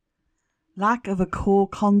Lack of a core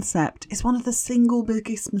concept is one of the single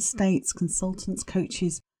biggest mistakes consultants,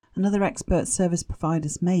 coaches, and other expert service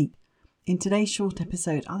providers make. In today's short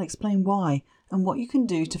episode, I'll explain why and what you can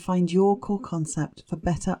do to find your core concept for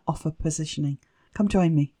better offer positioning. Come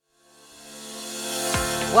join me.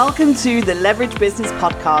 Welcome to the Leverage Business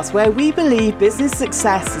Podcast, where we believe business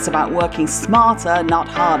success is about working smarter, not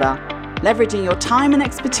harder, leveraging your time and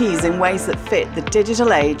expertise in ways that fit the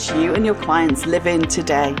digital age you and your clients live in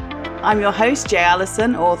today. I'm your host, Jay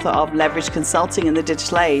Allyson, author of Leverage Consulting in the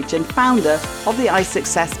Digital Age and founder of the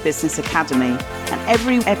iSuccess Business Academy. And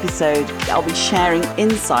every episode, I'll be sharing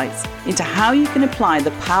insights into how you can apply the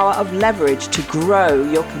power of leverage to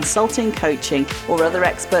grow your consulting, coaching, or other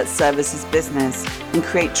expert services business and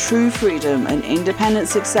create true freedom and independent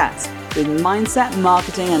success with mindset,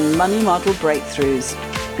 marketing, and money model breakthroughs.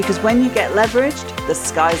 Because when you get leveraged, the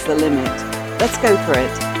sky's the limit. Let's go for it.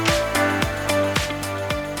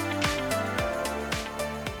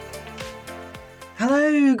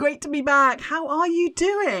 Hello, great to be back. How are you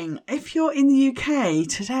doing? If you're in the UK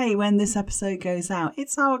today when this episode goes out,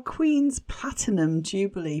 it's our Queen's Platinum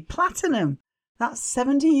Jubilee. Platinum! That's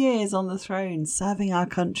 70 years on the throne, serving our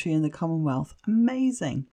country and the Commonwealth.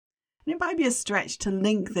 Amazing. And it might be a stretch to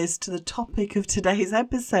link this to the topic of today's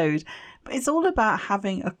episode, but it's all about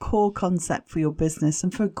having a core concept for your business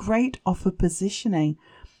and for great offer positioning.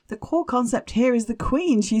 The core concept here is the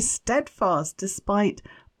Queen. She's steadfast despite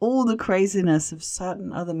all the craziness of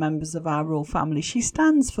certain other members of our royal family. She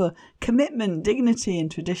stands for commitment, dignity, and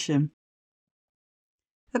tradition.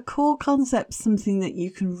 The core concept is something that you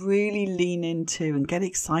can really lean into and get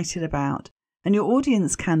excited about, and your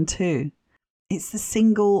audience can too. It's the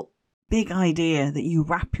single big idea that you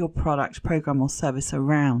wrap your product, program, or service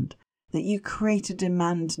around, that you create a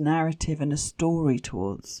demand narrative and a story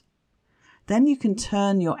towards. Then you can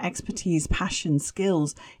turn your expertise, passion,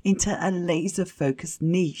 skills into a laser-focused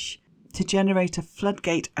niche to generate a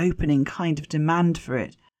floodgate opening kind of demand for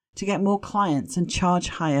it, to get more clients and charge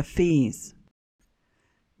higher fees.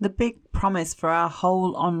 The big promise for our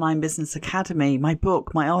whole online business academy, my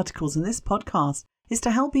book, my articles, and this podcast is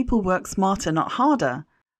to help people work smarter, not harder,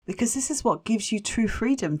 because this is what gives you true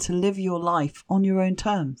freedom to live your life on your own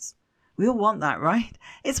terms. We all want that, right?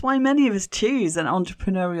 It's why many of us choose an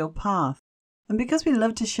entrepreneurial path. And because we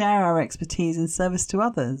love to share our expertise in service to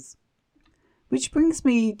others. Which brings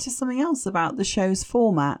me to something else about the show's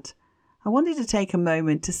format. I wanted to take a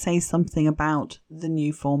moment to say something about the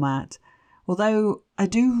new format. Although I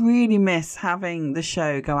do really miss having the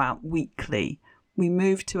show go out weekly, we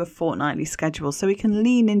moved to a fortnightly schedule so we can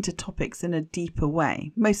lean into topics in a deeper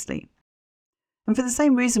way, mostly. And for the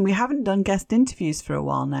same reason, we haven't done guest interviews for a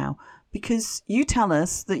while now, because you tell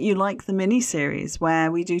us that you like the mini-series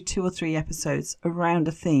where we do 2 or 3 episodes around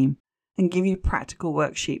a theme and give you practical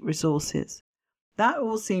worksheet resources. That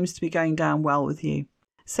all seems to be going down well with you.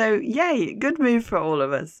 So yay, good move for all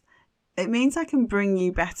of us. It means I can bring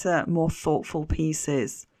you better, more thoughtful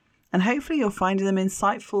pieces, and hopefully you're finding them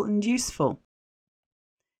insightful and useful.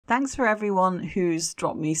 Thanks for everyone who's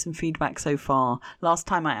dropped me some feedback so far. Last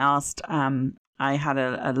time I asked, I had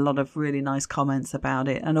a lot of really nice comments about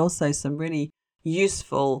it and also some really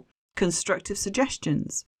useful, constructive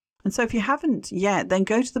suggestions. And so if you haven't yet, then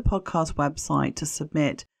go to the podcast website to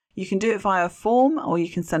submit. You can do it via a form or you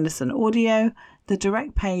can send us an audio. The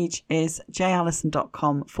direct page is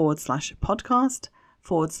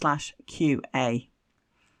jallison.com/podcast/QA.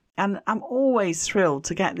 And I'm always thrilled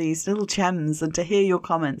to get these little gems and to hear your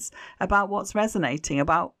comments about what's resonating,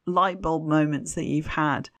 about light bulb moments that you've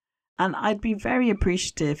had. And I'd be very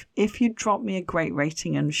appreciative if you drop me a great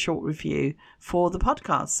rating and short review for the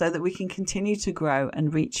podcast so that we can continue to grow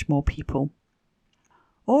and reach more people.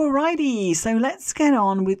 Alrighty, so let's get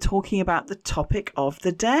on with talking about the topic of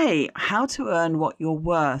the day, how to earn what you're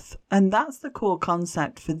worth. And that's the core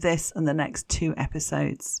concept for this and the next 2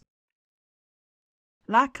 episodes.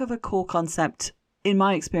 Lack of a core concept, in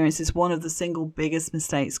my experience, is one of the single biggest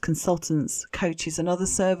mistakes consultants, coaches, and other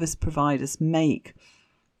service providers make.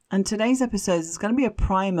 And today's episode is going to be a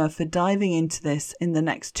primer for diving into this in the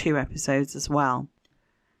next 2 episodes as well.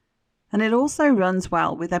 And it also runs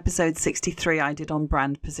well with episode 63 I did on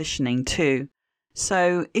brand positioning too.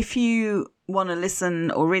 So if you want to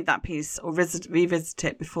listen or read that piece or revisit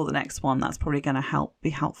it before the next one, that's probably going to be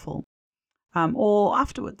helpful. Or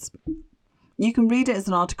afterwards. You can read it as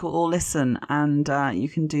an article or listen, and you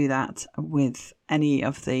can do that with any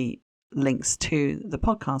of the links to the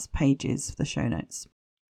podcast pages, the show notes.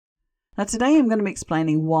 Now today I'm going to be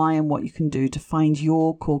explaining why and what you can do to find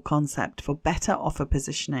your core concept for better offer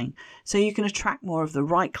positioning so you can attract more of the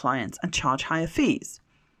right clients and charge higher fees.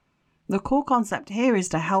 The core concept here is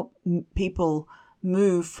to help people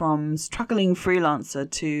move from struggling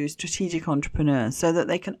freelancer to strategic entrepreneur so that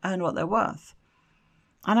they can earn what they're worth.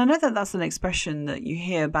 And I know that that's an expression that you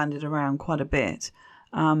hear bandied around quite a bit,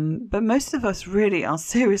 but most of us really are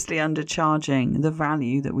seriously undercharging the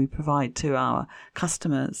value that we provide to our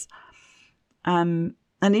customers. And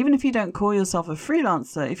even if you don't call yourself a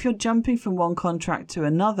freelancer, if you're jumping from one contract to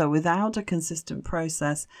another without a consistent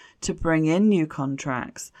process to bring in new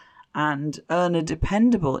contracts and earn a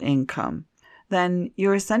dependable income, then you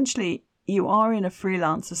are in a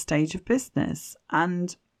freelancer stage of business.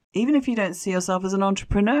 And even if you don't see yourself as an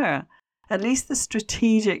entrepreneur, at least the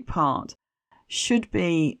strategic part should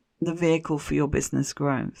be the vehicle for your business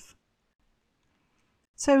growth.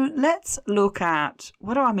 So let's look at,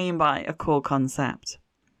 what do I mean by a core concept?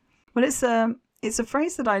 Well, it's a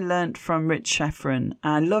phrase that I learned from Rich Schefren.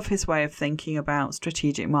 I love his way of thinking about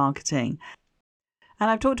strategic marketing. And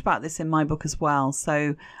I've talked about this in my book as well.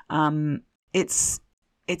 So it's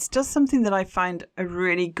just something that I find a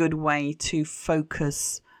really good way to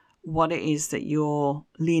focus what it is that you're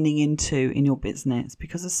leaning into in your business,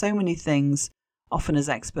 because there's so many things often as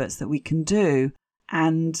experts that we can do.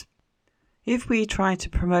 And if we try to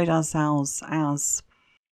promote ourselves as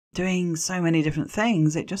doing so many different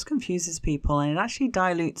things, it just confuses people, and it actually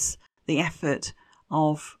dilutes the effort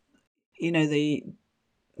of,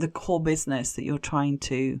 the core business that you're trying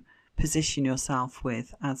to position yourself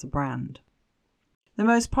with as a brand. The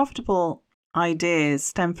most profitable ideas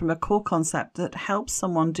stem from a core concept that helps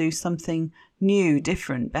someone do something new,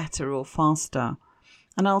 different, better, or faster.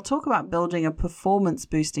 And I'll talk about building a performance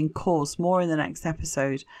boosting course more in the next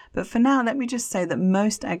episode. But for now, let me just say that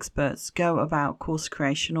most experts go about course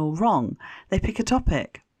creation all wrong. They pick a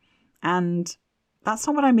topic. And that's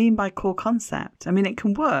not what I mean by core concept. I mean, it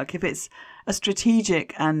can work if it's a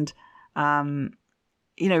strategic and,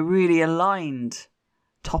 really aligned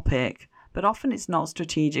topic. But often it's not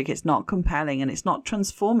strategic, it's not compelling, and it's not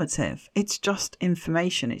transformative. It's just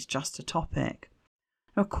information. It's just a topic.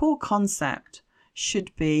 A core concept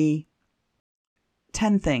should be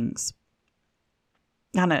 10 things.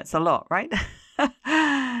 I know it's a lot, right?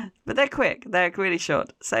 But they're quick. They're really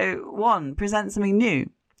short. So 1, present something new.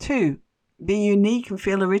 2, be unique and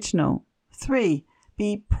feel original. 3,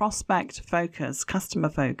 be prospect focused, customer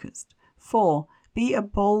focused. 4, be a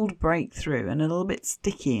bold breakthrough and a little bit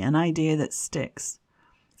sticky, an idea that sticks.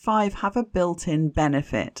 5, have a built-in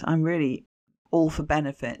benefit. I'm really all for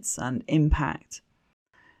benefits and impact.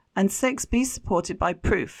 And 6, be supported by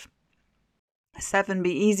proof. 7,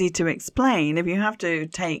 be easy to explain. If you have to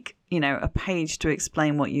take, a page to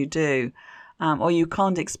explain what you do, or you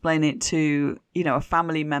can't explain it to, a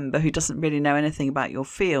family member who doesn't really know anything about your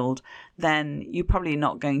field, then you're probably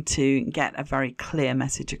not going to get a very clear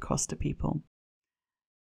message across to people.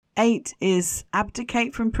 8 is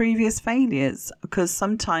abdicate from previous failures, because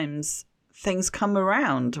sometimes things come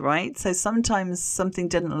around, right? So sometimes something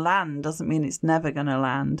didn't land doesn't mean it's never going to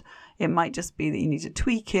land. It might just be that you need to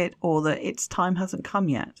tweak it, or that its time hasn't come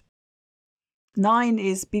yet. 9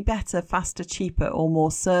 is be better, faster, cheaper, or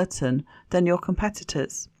more certain than your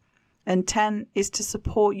competitors. And 10 is to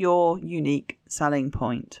support your unique selling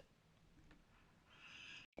point.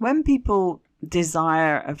 When people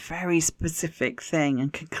desire a very specific thing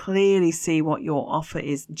and can clearly see what your offer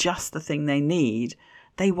is just the thing they need,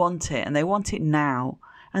 they want it, and they want it now,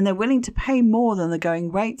 and they're willing to pay more than the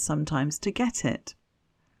going rate sometimes to get it.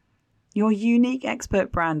 Your unique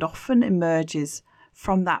expert brand often emerges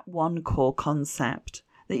from that one core concept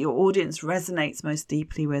that your audience resonates most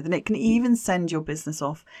deeply with, and it can even send your business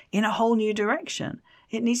off in a whole new direction.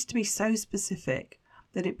 It needs to be so specific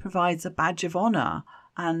that it provides a badge of honor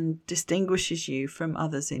and distinguishes you from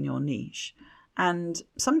others in your niche. And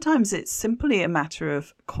sometimes it's simply a matter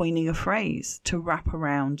of coining a phrase to wrap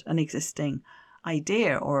around an existing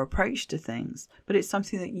idea or approach to things, but it's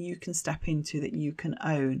something that you can step into, that you can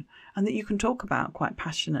own, and that you can talk about quite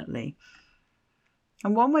passionately.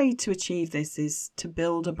 And one way to achieve this is to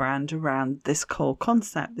build a brand around this core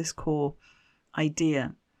concept, this core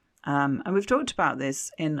idea. And we've talked about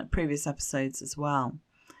this in previous episodes as well.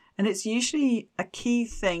 And it's usually a key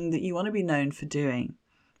thing that you want to be known for doing.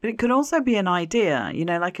 But it could also be an idea,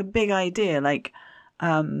 like a big idea, like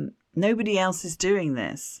nobody else is doing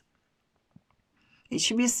this. It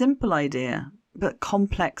should be a simple idea, but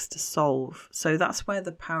complex to solve. So that's where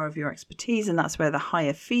the power of your expertise, and that's where the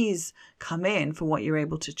higher fees come in for what you're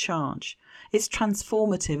able to charge. It's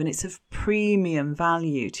transformative, and it's of premium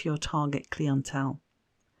value to your target clientele.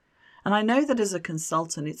 And I know that as a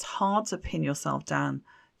consultant, it's hard to pin yourself down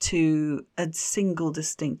to a single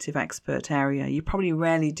distinctive expert area. You probably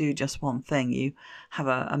rarely do just one thing. You have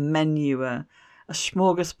a menu, a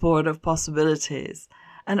smorgasbord of possibilities.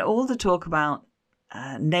 And all the talk about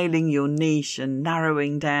nailing your niche and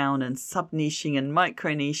narrowing down and sub-niching and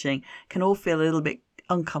micro-niching can all feel a little bit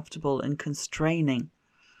uncomfortable and constraining.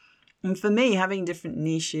 And for me, having different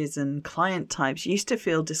niches and client types used to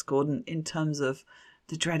feel discordant in terms of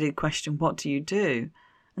the dreaded question, what do you do?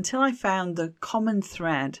 Until I found the common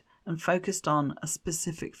thread and focused on a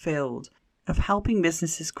specific field of helping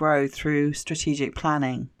businesses grow through strategic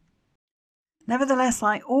planning. Nevertheless,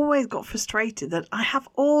 I always got frustrated that I have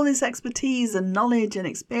all this expertise and knowledge and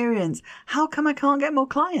experience. How come I can't get more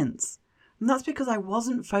clients? And that's because I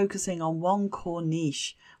wasn't focusing on one core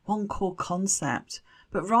niche, one core concept,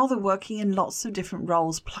 but rather working in lots of different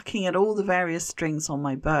roles, plucking at all the various strings on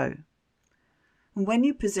my bow. And when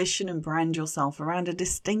you position and brand yourself around a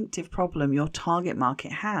distinctive problem your target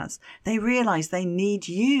market has, they realize they need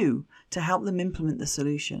you to help them implement the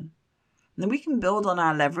solution. And then we can build on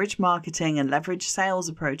our leverage marketing and leverage sales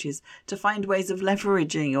approaches to find ways of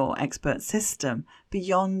leveraging your expert system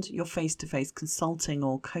beyond your face-to-face consulting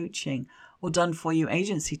or coaching or done-for-you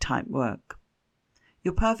agency type work.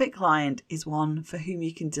 Your perfect client is one for whom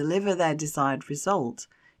you can deliver their desired result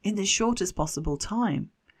in the shortest possible time.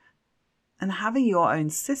 And having your own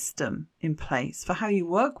system in place for how you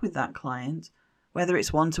work with that client, whether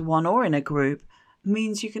it's one-to-one or in a group,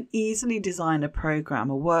 means you can easily design a program,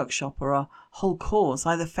 a workshop, or a whole course,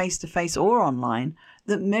 either face-to-face or online,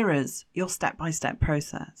 that mirrors your step-by-step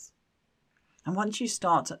process. And once you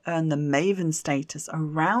start to earn the maven status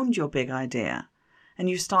around your big idea, and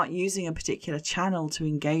you start using a particular channel to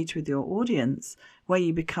engage with your audience, where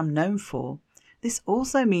you become known for, this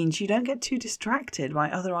also means you don't get too distracted by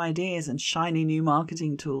other ideas and shiny new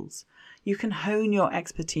marketing tools. You can hone your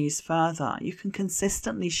expertise further. You can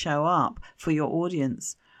consistently show up for your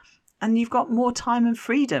audience. And you've got more time and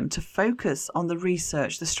freedom to focus on the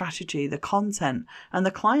research, the strategy, the content, and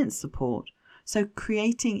the client support. So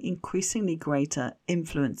creating increasingly greater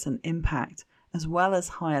influence and impact, as well as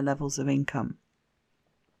higher levels of income.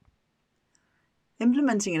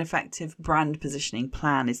 Implementing an effective brand positioning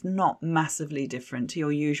plan is not massively different to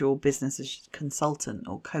your usual business consultant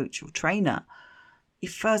or coach or trainer.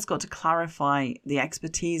 You've first got to clarify the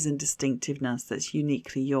expertise and distinctiveness that's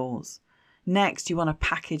uniquely yours. Next, you want to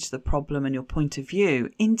package the problem and your point of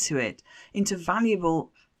view into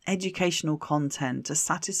valuable educational content to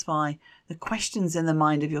satisfy the questions in the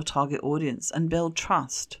mind of your target audience and build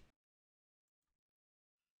trust.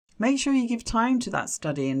 Make sure you give time to that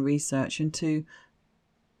study and research and to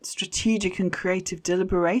strategic and creative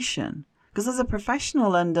deliberation. Because as a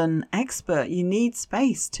professional and an expert, you need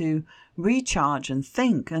space to recharge and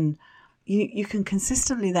think, and you can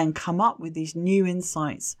consistently then come up with these new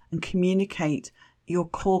insights and communicate your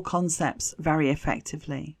core concepts very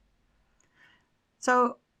effectively.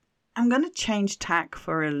 So I'm going to change tack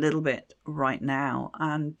for a little bit right now,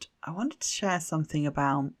 and I wanted to share something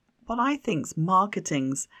about what I think's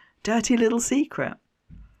marketing's dirty little secret.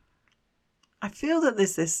 I feel that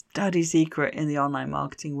there's this dirty secret in the online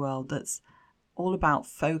marketing world that's all about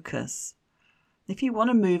focus. If you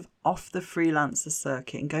want to move off the freelancer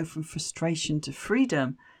circuit and go from frustration to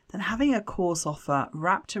freedom, then having a course offer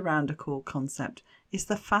wrapped around a core concept is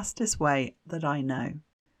the fastest way that I know.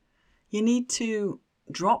 You need to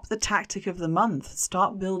drop the tactic of the month,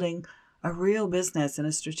 start building a real business in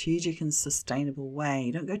a strategic and sustainable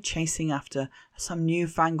way. Don't go chasing after some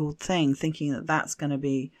newfangled thing thinking that that's going to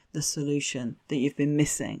be the solution that you've been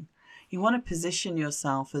missing. You want to position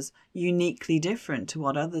yourself as uniquely different to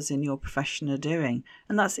what others in your profession are doing.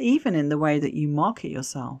 And that's even in the way that you market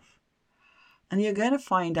yourself. And you're going to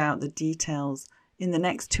find out the details in the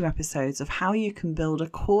next 2 episodes of how you can build a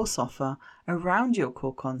course offer around your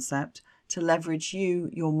core concept to leverage you,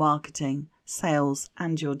 your marketing, sales,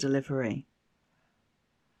 and your delivery.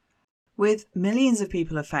 With millions of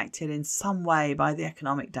people affected in some way by the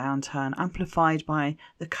economic downturn, amplified by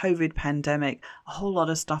the COVID pandemic, a whole lot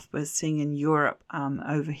of stuff we're seeing in Europe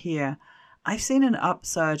over here, I've seen an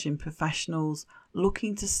upsurge in professionals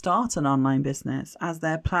looking to start an online business as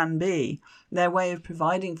their plan B, their way of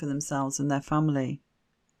providing for themselves and their family.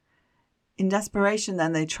 In desperation,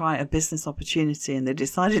 then they try a business opportunity and they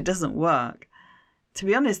decide it doesn't work. To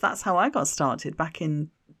be honest, that's how I got started back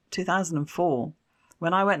in 2004.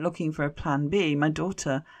 When I went looking for a plan B, my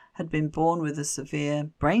daughter had been born with a severe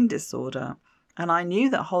brain disorder, and I knew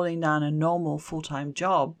that holding down a normal full-time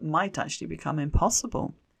job might actually become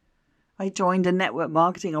impossible. I joined a network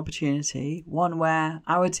marketing opportunity, one where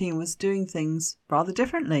our team was doing things rather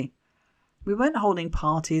differently. We weren't holding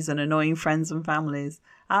parties and annoying friends and families.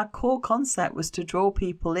 Our core concept was to draw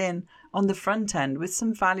people in on the front end with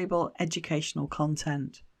some valuable educational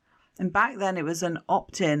content. And back then it was an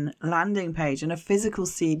opt-in landing page and a physical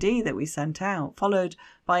CD that we sent out, followed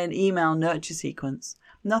by an email nurture sequence.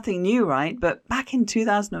 Nothing new, right? But back in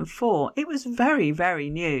 2004, it was very, very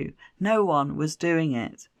new. No one was doing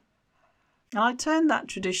it. And I turned that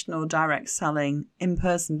traditional direct selling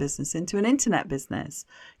in-person business into an internet business,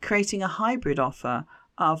 creating a hybrid offer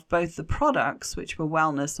of both the products, which were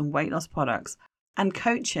wellness and weight loss products, and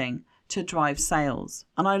coaching to drive sales.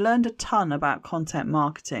 And I learned a ton about content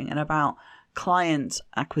marketing and about client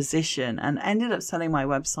acquisition, and ended up selling my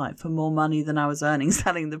website for more money than I was earning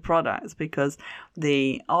selling the products, because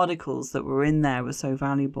the articles that were in there were so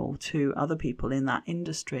valuable to other people in that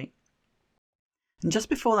industry. And just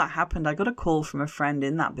before that happened, I got a call from a friend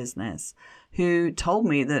in that business who told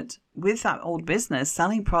me that with that old business,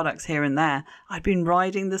 selling products here and there, I'd been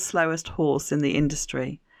riding the slowest horse in the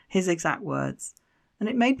industry, his exact words. And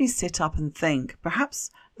it made me sit up and think.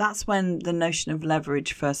 Perhaps that's when the notion of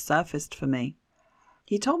leverage first surfaced for me.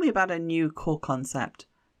 He told me about a new core concept,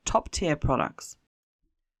 top-tier products.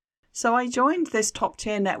 So I joined this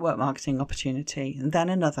top-tier network marketing opportunity, and then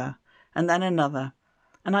another, and then another.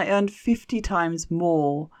 And I earned 50 times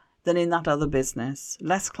more than in that other business.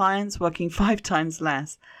 Less clients, working 5 times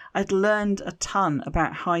less. I'd learned a ton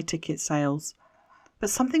about high-ticket sales.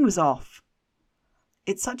 But something was off.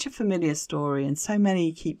 It's such a familiar story, and so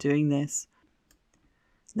many keep doing this.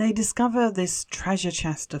 They discover this treasure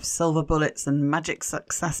chest of silver bullets and magic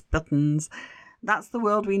success buttons. That's the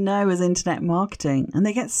world we know as internet marketing, and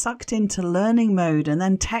they get sucked into learning mode and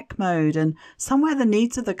then tech mode, and somewhere the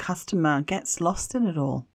needs of the customer gets lost in it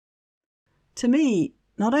all. To me,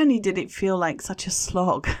 not only did it feel like such a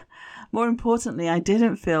slog, more importantly, I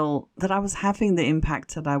didn't feel that I was having the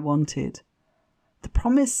impact that I wanted. The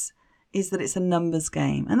promise is that it's a numbers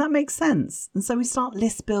game, and that makes sense. And so we start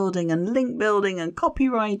list building and link building and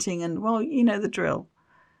copywriting, and well, you know the drill.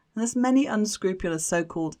 And there's many unscrupulous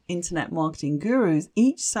so-called internet marketing gurus,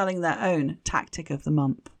 each selling their own tactic of the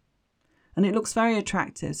month. And it looks very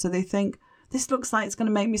attractive. So they think, this looks like it's going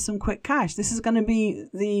to make me some quick cash. This is going to be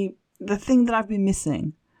the thing that I've been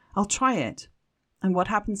missing. I'll try it. And what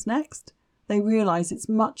happens next? They realize it's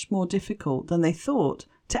much more difficult than they thought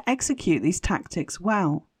to execute these tactics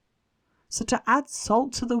well. So to add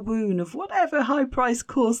salt to the wound of whatever high-priced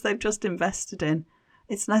course they've just invested in,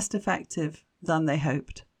 it's less effective than they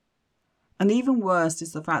hoped. And even worse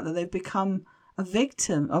is the fact that they've become a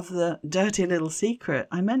victim of the dirty little secret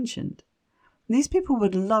I mentioned. These people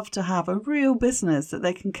would love to have a real business that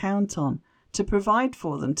they can count on to provide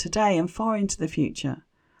for them today and far into the future.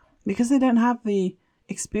 Because they don't have the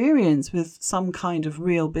experience with some kind of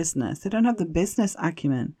real business, they don't have the business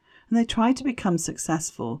acumen, and they try to become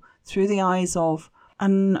successful through the eyes of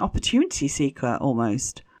an opportunity seeker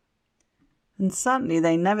almost. And certainly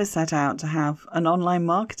they never set out to have an online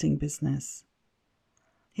marketing business.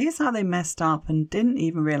 Here's how they messed up and didn't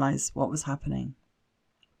even realize what was happening.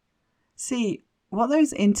 See, what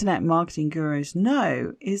those internet marketing gurus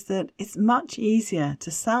know is that it's much easier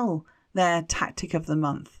to sell their tactic of the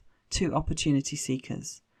month to opportunity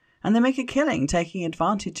seekers. And they make a killing taking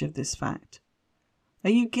advantage of this fact.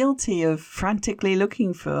 Are you guilty of frantically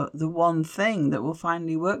looking for the one thing that will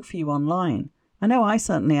finally work for you online? I know I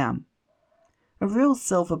certainly am. A real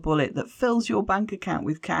silver bullet that fills your bank account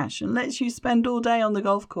with cash and lets you spend all day on the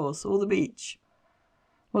golf course or the beach.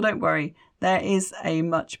 Well, don't worry, there is a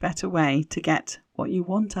much better way to get what you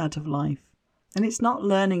want out of life. And it's not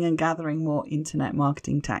learning and gathering more internet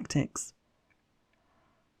marketing tactics.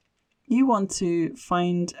 You want to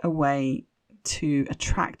find a way to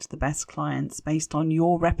attract the best clients based on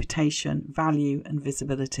your reputation, value, and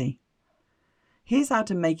visibility. Here's how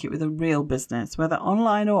to make it with a real business, whether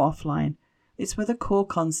online or offline. It's with a core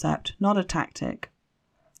concept, not a tactic.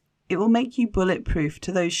 It will make you bulletproof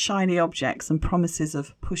to those shiny objects and promises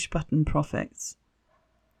of push-button profits.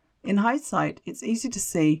 In hindsight, it's easy to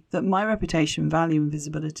see that my reputation, value, and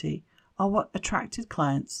visibility are what attracted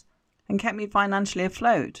clients and kept me financially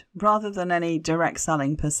afloat, rather than any direct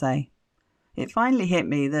selling per se. It finally hit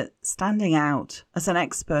me that standing out as an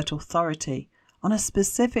expert authority on a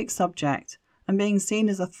specific subject and being seen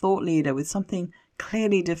as a thought leader with something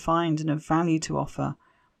clearly defined and of value to offer,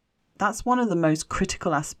 that's one of the most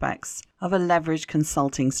critical aspects of a leverage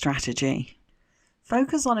consulting strategy.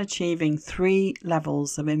 Focus on achieving 3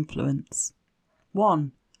 levels of influence.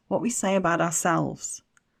 1, what we say about ourselves.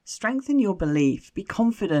 Strengthen your belief, be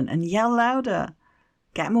confident and yell louder.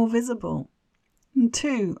 Get more visible. And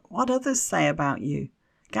 2, what others say about you.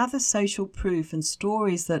 Gather social proof and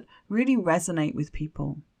stories that really resonate with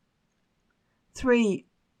people. 3,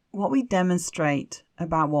 what we demonstrate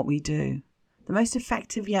about what we do. The most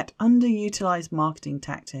effective yet underutilized marketing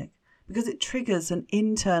tactic, because it triggers an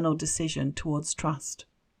internal decision towards trust.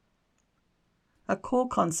 A core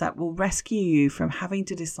concept will rescue you from having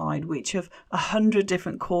to decide which of 100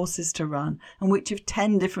 different courses to run and which of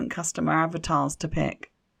 10 different customer avatars to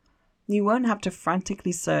pick. You won't have to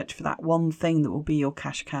frantically search for that one thing that will be your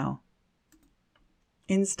cash cow.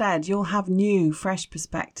 Instead, you'll have new, fresh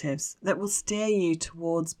perspectives that will steer you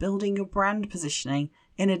towards building your brand positioning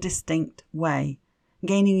in a distinct way,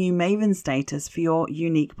 gaining you maven status for your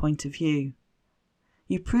unique point of view.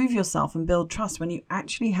 You prove yourself and build trust when you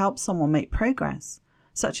actually help someone make progress,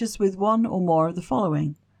 such as with one or more of the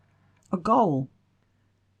following. A goal,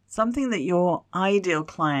 something that your ideal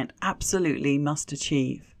client absolutely must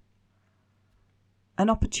achieve. An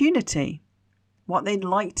opportunity, what they'd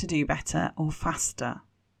like to do better or faster.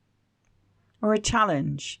 Or a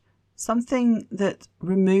challenge, something that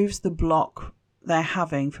removes the block they're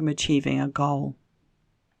having from achieving a goal.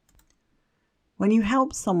 When you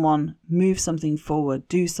help someone move something forward,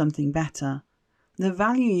 do something better, the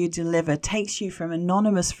value you deliver takes you from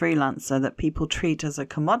anonymous freelancer that people treat as a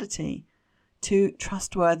commodity to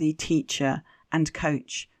trustworthy teacher and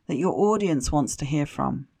coach that your audience wants to hear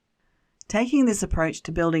from. Taking this approach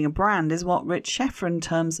to building a brand is what Rich Schefren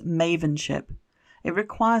terms mavenship. It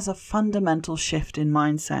requires a fundamental shift in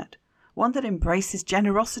mindset, one that embraces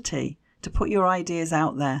generosity to put your ideas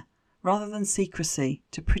out there, rather than secrecy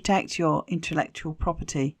to protect your intellectual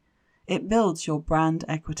property. It builds your brand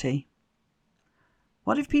equity.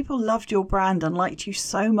 What if people loved your brand and liked you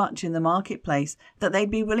so much in the marketplace that they'd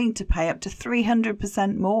be willing to pay up to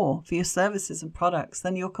 300% more for your services and products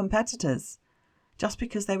than your competitors, just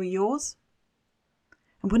because they were yours?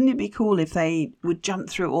 And wouldn't it be cool if they would jump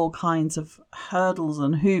through all kinds of hurdles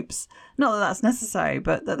and hoops? Not that that's necessary,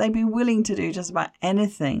 but that they'd be willing to do just about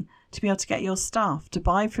anything to be able to get your stuff, to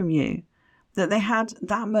buy from you, that they had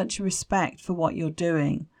that much respect for what you're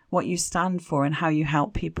doing, what you stand for, and how you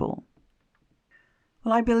help people.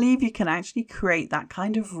 Well, I believe you can actually create that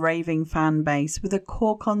kind of raving fan base with a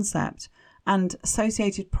core concept and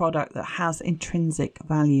associated product that has intrinsic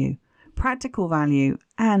value, practical value,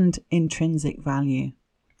 and intrinsic value.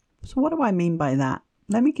 So what do I mean by that?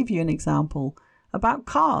 Let me give you an example about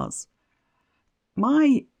cars.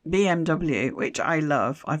 My BMW, which I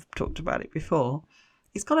love, I've talked about it before,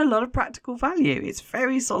 it's got a lot of practical value. It's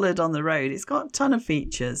very solid on the road. It's got a ton of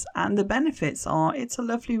features, and the benefits are it's a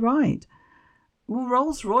lovely ride. Well,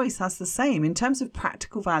 Rolls-Royce has the same. In terms of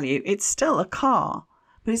practical value, it's still a car,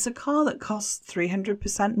 but it's a car that costs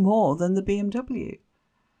 300% more than the BMW.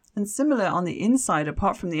 And similar on the inside,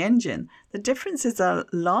 apart from the engine, the differences are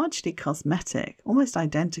largely cosmetic, almost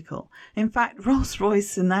identical. In fact,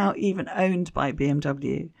 Rolls-Royce are now even owned by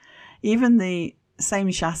BMW, even the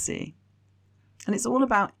same chassis. And it's all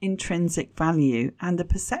about intrinsic value and the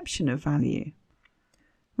perception of value.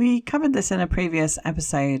 We covered this in a previous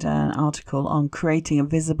episode, an article on creating a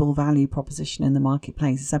visible value proposition in the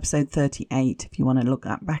marketplace. It's episode 38, if you want to look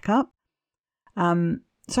that back up.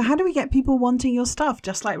 So how do we get people wanting your stuff,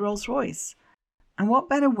 just like Rolls-Royce? And what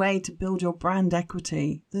better way to build your brand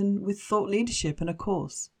equity than with thought leadership and a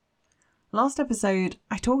course? Last episode,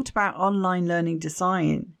 I talked about online learning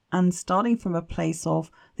design and starting from a place of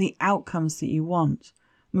the outcomes that you want.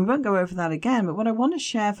 We won't go over that again, but what I want to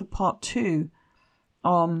share for part 2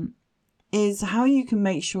 is how you can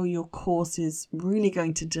make sure your course is really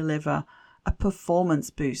going to deliver a performance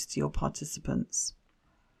boost to your participants.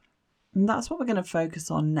 And that's what we're going to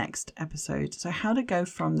focus on next episode. So how to go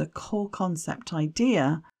from the core concept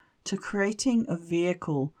idea to creating a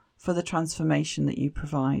vehicle for the transformation that you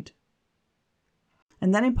provide.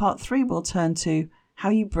 And then in part 3, we'll turn to how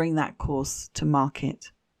you bring that course to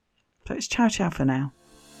market. So it's ciao for now.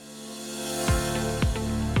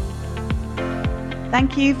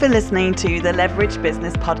 Thank you for listening to the Leverage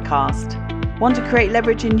Business Podcast. Want to create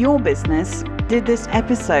leverage in your business? Did this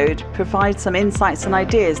episode provide some insights and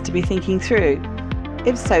ideas to be thinking through?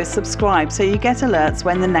 If so, subscribe so you get alerts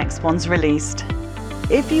when the next one's released.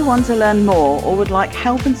 If you want to learn more or would like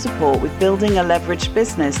help and support with building a leveraged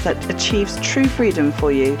business that achieves true freedom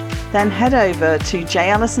for you, then head over to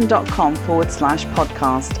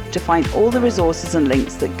jayallison.com/podcast to find all the resources and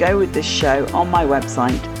links that go with this show on my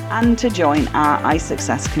website and to join our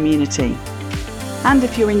iSuccess community. And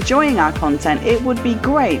if you're enjoying our content, it would be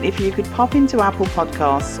great if you could pop into Apple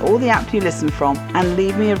Podcasts or the app you listen from and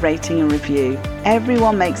leave me a rating and review.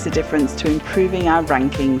 Everyone makes a difference to improving our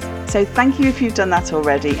rankings. So thank you if you've done that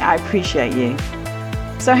already. I appreciate you.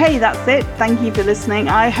 So hey, that's it. Thank you for listening.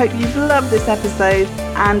 I hope you've loved this episode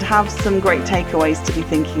and have some great takeaways to be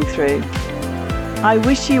thinking through. I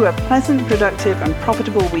wish you a pleasant, productive and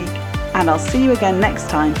profitable week, and I'll see you again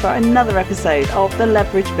next time for another episode of the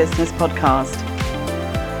Leverage Business Podcast.